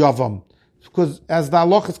 not a yavam. Because as the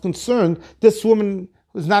halach is concerned, this woman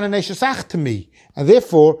was not an eshesach to me. And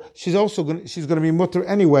therefore, she's going to be mutter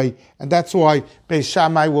anyway. And that's why Beis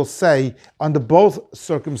Shammai will say, under both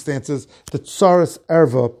circumstances, the tzaras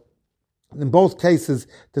erva, in both cases,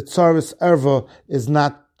 the tzaras erva is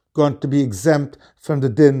not going to be exempt from the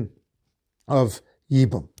din of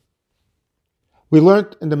Yibum. We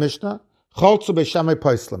learned in the Mishnah, Cholzu Beis Shammai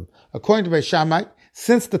Poislim. According to Beis Shammai,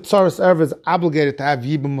 since the Tzaras Erva is obligated to have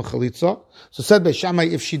Yibum Mechalitza, so said Beis Shammai,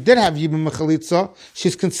 if she did have Yibum Mechalitza,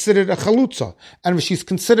 she's considered a Chalutza. And if she's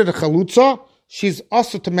considered a Chalutza, she's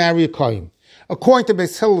also to marry a Kohen. According to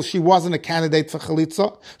Beis Hillel, she wasn't a candidate for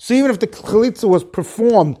Chalitza. So even if the Chalitza was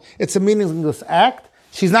performed, it's a meaningless act.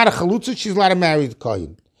 She's not a Chalutza, she's allowed to marry the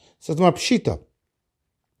Kohen. Says the Pshita.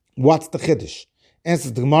 What's the Chiddush?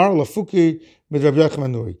 Answers the Gemara, Lafuki with Rabbi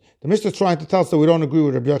Yochanan Nuri. The Mishnah is trying to tell us that we don't agree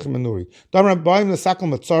with Rabbi Yochanan Nuri. Rabbi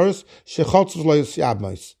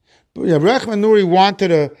Yochanan Nuri wanted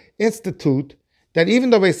to institute that even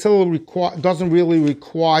though Beis Hillel doesn't really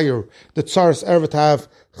require the Tzaras Erva to have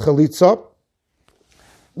Chalitza,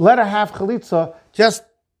 let her have Chalitza just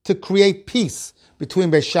to create peace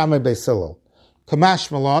between Beis Shammai and Beis Hillel.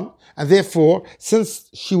 Kamash Malon. And therefore, since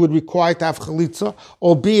she would require to have chalitza,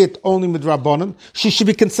 albeit only midrabanan, she should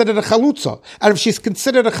be considered a chalutza. And if she's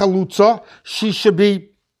considered a chalutza, she should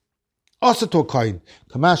be also to a kohen.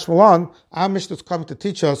 Kamash Malan, our Mishnah is coming to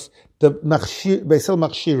teach us the Beis Hillel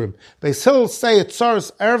machshirim. Beis Hillel say a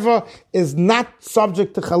tzaras erva is not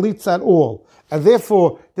subject to chalitza at all, and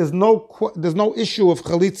therefore there's no issue of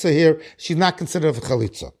chalitza here. She's not considered a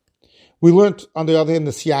chalitza. We learned on the other hand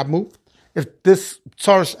the siyabmu. If this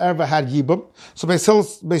tzaras erva had yibum, so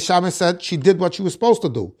Beis Shammai said she did what she was supposed to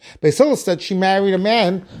do. Beis Hillel said she married a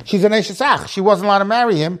man, she's an eshesach, she wasn't allowed to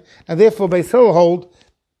marry him, and therefore Beis Hillel hold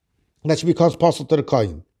that she becomes possible to the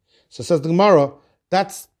kohen. So says the Gemara,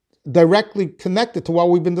 that's directly connected to what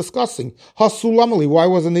we've been discussing. Hasulamali, why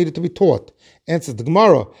was it needed to be taught? Answers the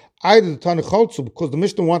Gemara, either the Tana Cholzu, because the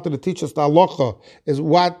Mishnah wanted to teach us the halacha, is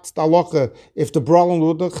what's the halacha if the bralin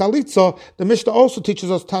with the chalitza. The Mishnah also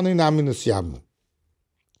teaches us Tani Nami Nisyam.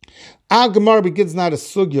 Our Gemara begins now the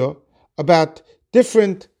sugya about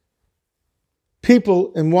different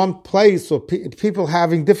people in one place, or people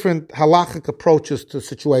having different halachic approaches to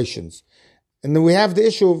situations. And then we have the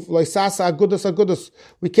issue of Loisasa Agudas.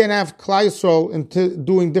 We can't have Klal Yisrael into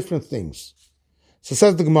doing different things. So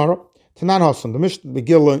says the Gemara, Tanan Hasan, the Mishnah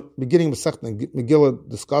Megillah, beginning Masechta Megillah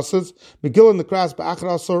discusses Megillah in the Kras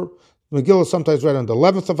Ba'achar Asur. Megillah is sometimes read on the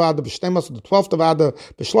 11th of Adar, B'Shnei on the 12th of Adar,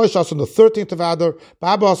 B'Shlosh Asur on the 13th of Adar,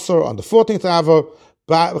 B'Abba Asur on the 14th of Adar,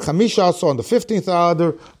 B'Chamisha Asur on the 15th of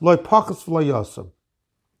Adar, Loi Pachas V'Loi Yasur.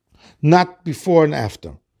 Not before and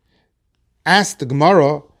after. Ask the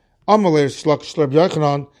Gemara, Amalei Shlok Shleb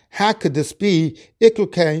Yochanan, how could this be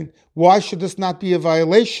Ikul Kain? Why should this not be a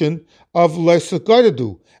violation of Loisus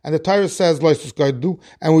Goydadu? And the Torah says Loisus Goydadu,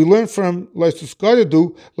 and we learn from Loisus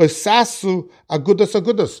Goydadu, Loisasu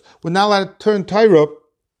Agudas. We're not allowed to turn Torah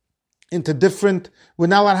into different, we're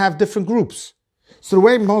not allowed to have different groups. So the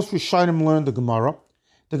way most Rishonim learn the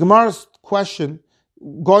Gemara's question,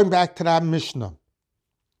 going back to that Mishnah,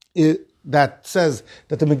 that says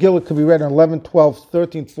that the Megillah could be read on 11th, 12th,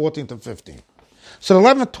 13th, 14th, and 15th. So the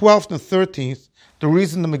 11th, 12th, and 13th, the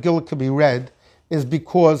reason the Megillah could be read is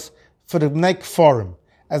because for the Bnei Kfarim,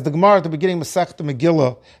 as the Gemara at the beginning of Masechta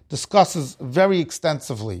Megillah discusses very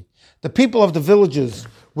extensively, the people of the villages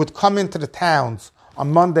would come into the towns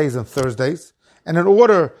on Mondays and Thursdays, and in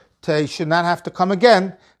order they should not have to come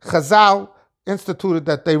again, Chazal instituted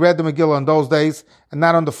that they read the Megillah on those days and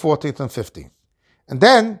not on the 14th and 15th. And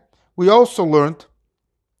then we also learned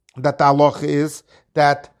that the halacha is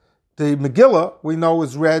that the Megillah, we know,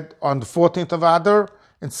 is read on the 14th of Adar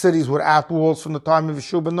in cities without walls from the time of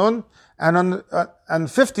Yeshua ben Nun, and on the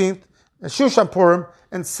 15th, Shushan Purim,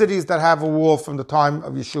 in cities that have a wall from the time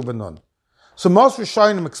of Yeshua ben Nun. So most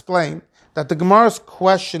Rishonim explain that the Gemara's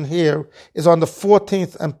question here is on the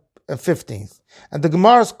 14th and 15th. And the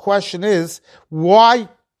Gemara's question is, why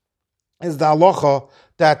is the halacha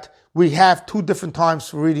that we have two different times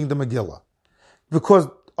for reading the Megillah? Because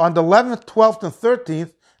on the 11th, 12th, and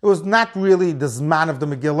 13th, it was not really the Zman of the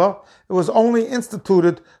Megillah. It was only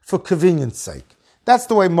instituted for convenience sake. That's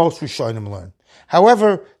the way most Rishonim learn.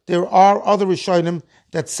 However, there are other Rishonim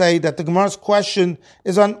that say that the Gemara's question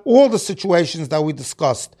is on all the situations that we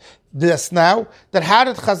discussed this now, that how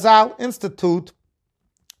did Chazal institute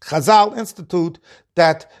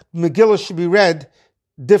that Megillah should be read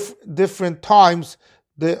different times,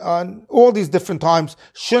 on all these different times.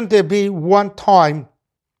 Shouldn't there be one time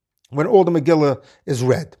when all the Megillah is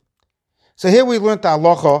read? So here we learned the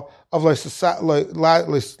halacha of Loisasu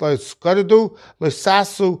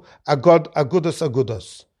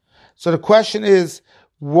Agudas. So the question is,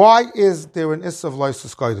 why is there an issa of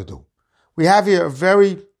Loisasu? We have here a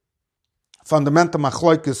very fundamental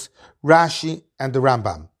machlokes, Rashi and the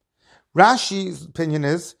Rambam. Rashi's opinion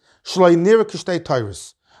is,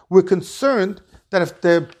 we're concerned that if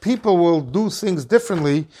the people will do things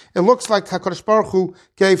differently, it looks like HaKadosh Baruch Hu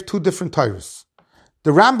gave two different Torahs.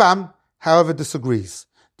 The Rambam, however, disagrees.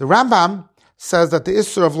 The Rambam says that the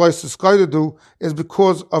issur of Loisus Goydadu is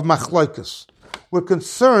because of machlokes. We're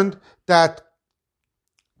concerned that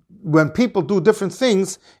when people do different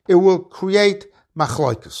things, it will create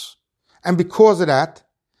machlokes. And because of that,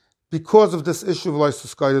 because of this issue of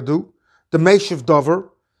Loisus Goydadu, the Meishiv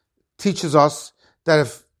Dover teaches us that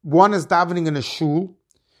if one is davening in a shul,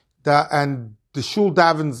 and the shul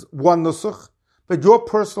davens one nusach, but your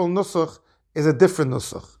personal nusach is a different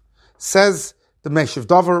nusach. Says the Meishiv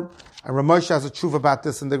Dover, and Ramosha has a tshuva about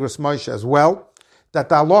this in the Igros Moshe as well, that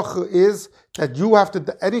the halacha is that you have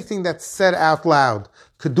to, anything that's said out loud,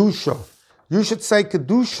 kedusha, you should say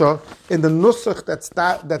kedusha in the nusach that's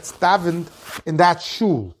davened in that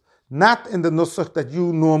shul, not in the nusach that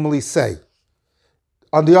you normally say.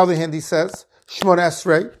 On the other hand, he says, Shmon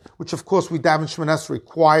Esrei, which of course we daven Shmon Esrei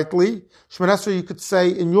quietly. Shmon Esrei you could say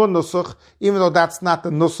in your nusach, even though that's not the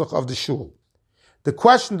nusach of the shul. The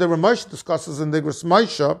question that Ramosha discusses in the Igros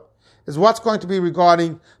Moshe is what's going to be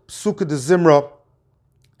regarding Psuka de Zimra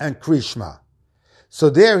and Krishma. So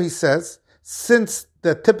there he says, since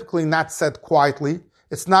they're typically not said quietly,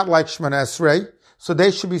 it's not like Shmon Esrei, so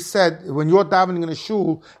they should be said, when you're davening in a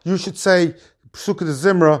shul, you should say Psuka de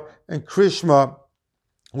Zimra and Krishma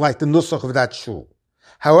like the nusach of that shul.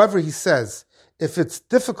 However, he says, if it's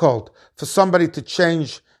difficult for somebody to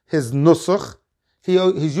change his nusach,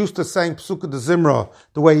 he's used to saying Psuka de Zimra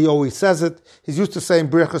the way he always says it, he's used to saying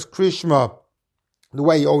Birchas Krishma the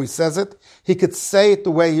way he always says it, he could say it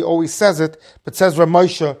the way he always says it, but says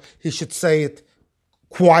Ramosha, he should say it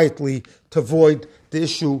quietly to avoid the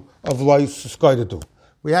issue of Loisus Goydadu.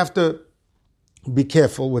 We have to be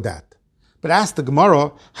careful with that. But ask the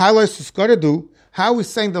Gemara, how Loisus Goydadu, how are we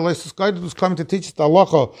saying that Loisus Goydadu is coming to teach us the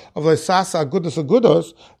halacha of Loisasa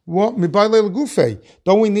Agudas?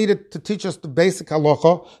 Don't we need it to teach us the basic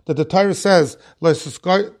halacha that the Torah says Loisus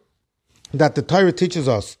that the Torah teaches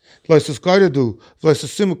us, the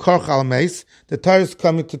Torah is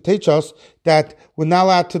coming to teach us that we're not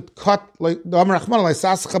allowed to cut, like that chas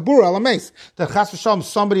v'shalom,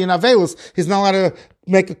 somebody in Avelis, he's not allowed to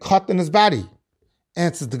make a cut in his body.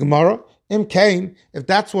 Answers the Gemara, Im Kain, if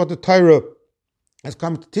that's what the Torah is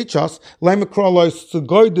coming to teach us, my lois is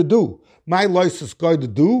going to do,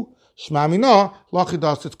 Shmamina,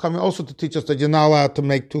 Lachidas, it's coming also to teach us that you're not allowed to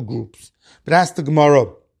make two groups. But that's the Gemara.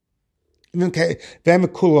 Maybe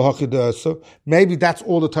that's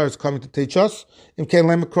all the Torah is coming to teach us. Maybe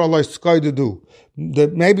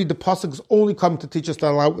the pasuk is only coming to teach us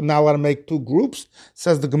that we're not allowed to make two groups.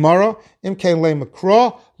 Says the Gemara. Why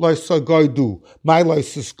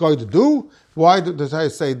does the Torah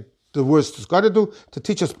say the words to do? To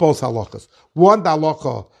teach us both halachas. One, the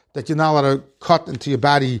halacha that you're not allowed to cut into your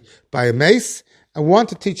body by a mace, and one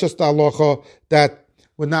to teach us the halacha that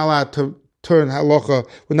we're not allowed to turn halacha,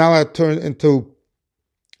 we're not allowed to turn into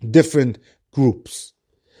different groups.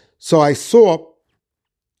 So I saw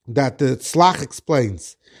that the Tzlach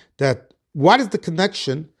explains that what is the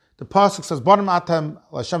connection? The pasuk says, "Barim atam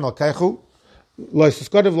l'Hashem elkechu,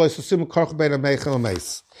 lo'isuskodev lo'isusimu karchu bein hameichel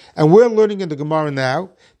hameis." And we're learning in the Gemara now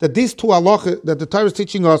that these two halachas, that the Torah is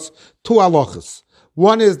teaching us two halachas.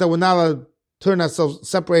 One is that we're not allowed to turn ourselves,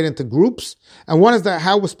 separate into groups, and one is that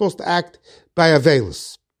how we're supposed to act by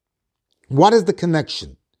Avelis. What is the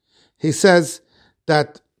connection? He says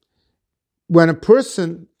that when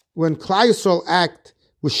Klal Yisrael act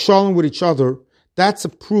with shalom with each other, that's a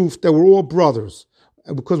proof that we're all brothers,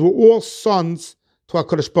 because we're all sons to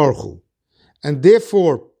HaKadosh Baruch Hu. And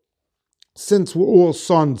therefore, since we're all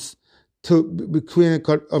sons to the Queen of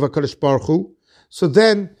HaKadosh Baruch Hu, so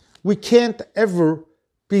then we can't ever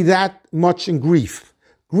be that much in grief.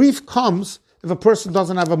 Grief comes if a person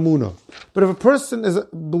doesn't have a munah. But if a person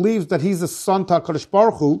believes that he's a son to HaKadosh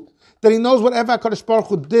Baruch Hu, then he knows whatever HaKadosh Baruch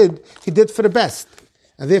Hu did, he did for the best.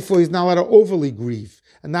 And therefore he's not allowed to overly grieve,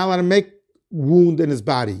 and not allowed to make wound in his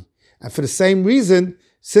body. And for the same reason,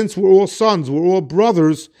 since we're all sons, we're all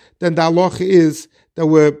brothers, then the halacha is that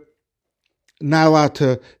we're not allowed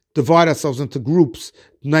to divide ourselves into groups,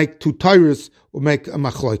 make two Torahs, or make a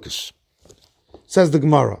machlokes. Says the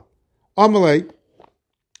Gemara, Amalei.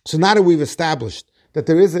 So now that we've established that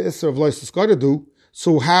there is an Isser of Lois do,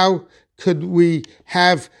 so how could we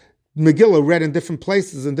have Megillah read in different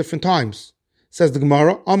places and different times? Says the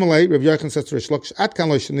Gemara, Amalei, Rav Yochanan says to Rish Lakish, Atkan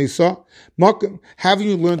Lo Shenisa, haven't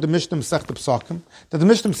you learned the Mishnah Masechta Psakim? That the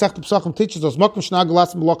Mishnah Masechta Psakim teaches us, Makom Shnag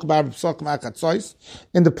Lasim B'Lok B'Arab Psakim Achatzos,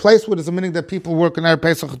 in the place where there's a meaning that people work in Erev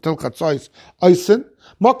Pesach until Chatzos, Oisin,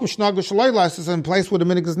 Makom Shnag Shalai Las is in a place where the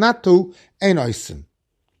meaning is not to, Ein Oisin.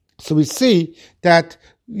 So we see that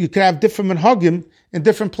you can have different minhagim in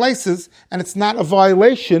different places, and it's not a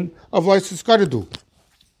violation of Lois Yiskaradu.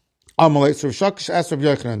 Amalei, so Shakish asked Rav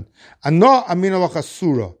Yochanan, Ano Amin Alach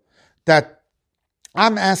Asura, that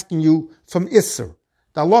I'm asking you from Isser.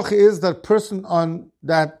 The halacha is that person on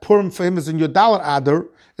that Purim for him is in your Dalar Adar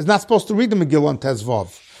is not supposed to read the Megillah on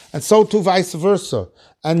Tezvav, and so too vice versa.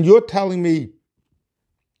 And you're telling me,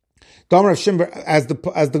 Damar of Shimber, as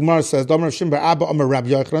the Gemara says, Damar of Shimber Abba Amar Rav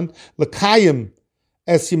Yochanan, L'Kayim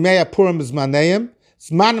Es Yimei Purim is Maneim,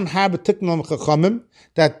 Zmanim Har B'Tiknam Chachamim,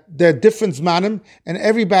 that there are different Zmanim, and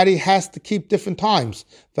everybody has to keep different times.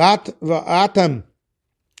 V'atam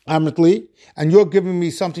Amritli, and you're giving me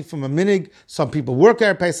something from a minig. Some people work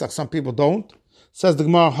Erev Pesach, some people don't. Says the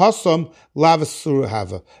Gemara, Hasam Lavas Sur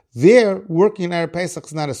Hava. There, working in Erev Pesach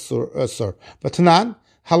is not a sur. But Tanan,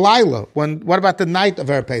 Halayla, what about the night of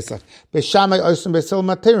Erev Pesach? Beishamai Osim Beisil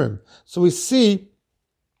Matirim. So we see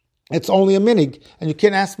it's only a minig, and you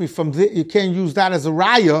can't ask me you can't use that as a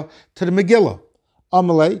raya to the Megillah.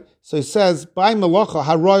 Amalei, so he says, by melacha,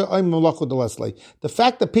 haroy oim melacha delesle. The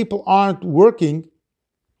fact that people aren't working,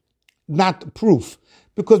 not proof.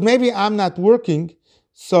 Because maybe I'm not working,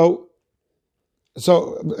 so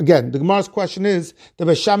again, the Gemara's question is, the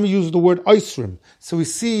Beishami used the word oisrim. So we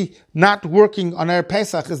see not working on Erev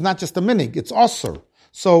Pesach is not just a minig, it's osir.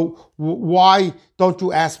 So why don't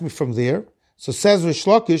you ask me from there? So says Rish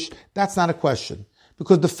Lakish, that's not a question.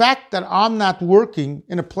 Because the fact that I'm not working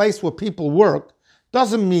in a place where people work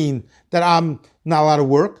doesn't mean that I'm not allowed to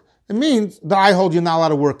work. It means that I hold you not allowed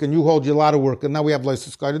to work and you hold you allowed to work, and now we have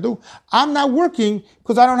license to do. I'm not working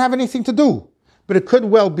because I don't have anything to do. But it could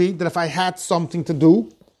well be that if I had something to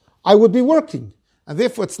do, I would be working. And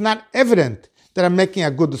therefore it's not evident that I'm making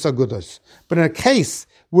a agudos. But in a case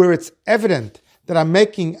where it's evident that I'm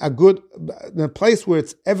making in a place where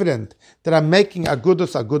it's evident that I'm making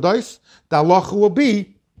agudos, the halacha will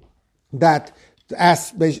be that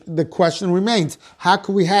the question remains, how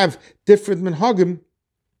can we have different minhagim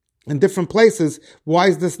in different places, why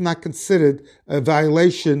is this not considered a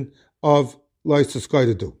violation of Lois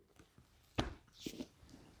Skoida do?